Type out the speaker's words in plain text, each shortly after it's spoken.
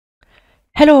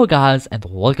Hello guys and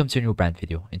welcome to a new brand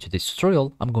video. In today's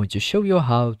tutorial, I'm going to show you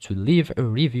how to leave a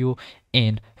review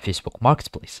in Facebook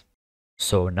Marketplace.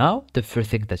 So now, the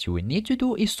first thing that you will need to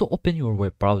do is to open your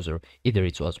web browser. Either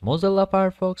it was Mozilla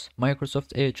Firefox,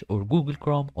 Microsoft Edge, or Google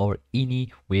Chrome, or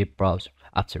any web browser.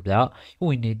 After that, you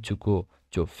will need to go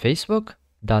to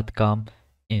facebook.com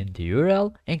in the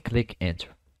URL and click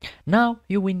enter. Now,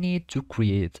 you will need to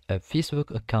create a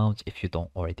Facebook account if you don't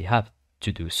already have it.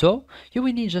 To do so, you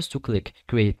will need just to click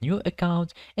create new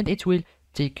account and it will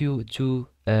take you to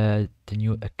the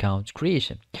new account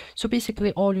creation. So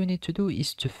basically all you need to do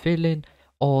is to fill in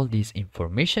all this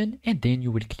information and then you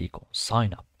will click on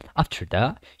sign up. After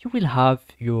that, you will have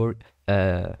your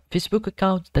Facebook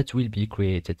account that will be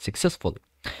created successfully.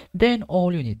 Then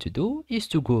all you need to do is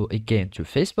to go again to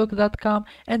facebook.com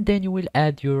and then you will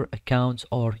add your account,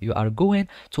 or you are going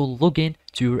to log in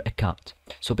to your account.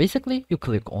 So basically you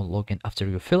click on login after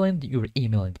you fill in your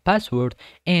email and password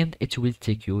and it will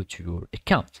take you to your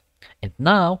account. And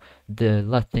now the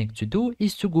last thing to do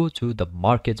is to go to the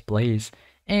marketplace,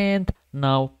 and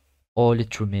now all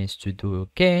it remains to do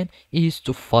again is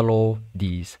to follow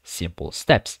these simple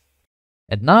steps.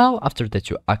 And now after that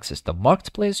you access the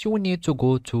marketplace, you will need to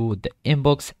go to the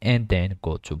inbox and then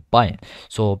go to buying.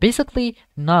 So basically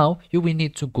now you will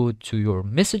need to go to your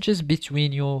messages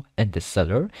between you and the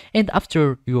seller, and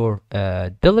after your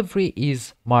delivery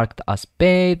is marked as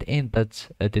paid and that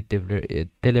the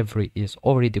delivery is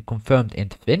already confirmed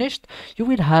and finished, you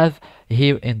will have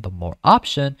here in the more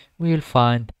option, we will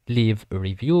find leave a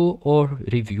review or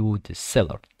review the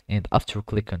seller. And after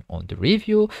clicking on the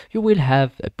review, you will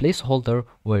have a placeholder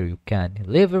where you can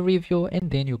leave a review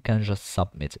and then you can just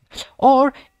submit it.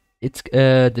 Or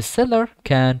the seller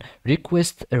can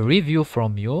request a review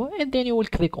from you and then you will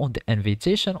click on the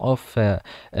invitation of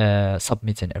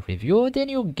submitting a review. Then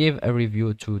you give a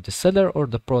review to the seller or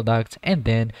the product and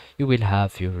then you will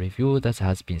have your review that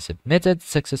has been submitted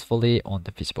successfully on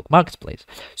the Facebook Marketplace.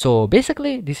 So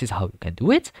basically this is how you can do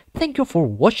it. Thank you for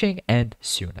watching and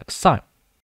see you next time.